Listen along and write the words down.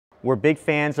We're big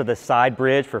fans of the side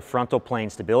bridge for frontal plane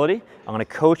stability. I'm gonna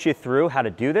coach you through how to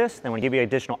do this, then I'm gonna give you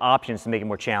additional options to make it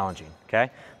more challenging,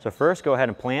 okay? So first, go ahead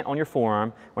and plant on your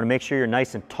forearm. I wanna make sure you're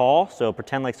nice and tall, so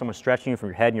pretend like someone's stretching you from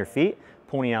your head and your feet,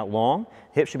 pointing out long.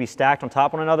 Hips should be stacked on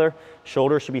top of one another.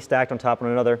 Shoulders should be stacked on top of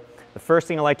one another. The first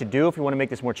thing I like to do if you wanna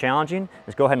make this more challenging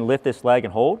is go ahead and lift this leg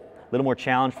and hold. A little more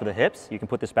challenge for the hips. You can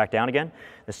put this back down again.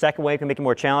 The second way you can make it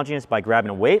more challenging is by grabbing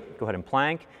a weight. Go ahead and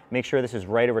plank. Make sure this is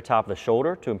right over top of the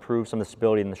shoulder to improve some of the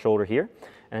stability in the shoulder here.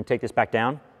 And then take this back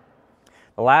down.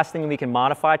 The last thing we can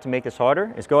modify to make this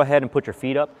harder is go ahead and put your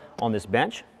feet up on this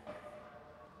bench.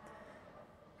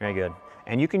 Very good.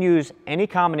 And you can use any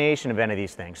combination of any of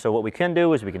these things. So what we can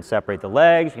do is we can separate the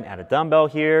legs, we can add a dumbbell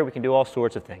here, we can do all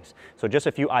sorts of things. So just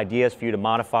a few ideas for you to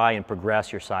modify and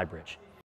progress your side bridge.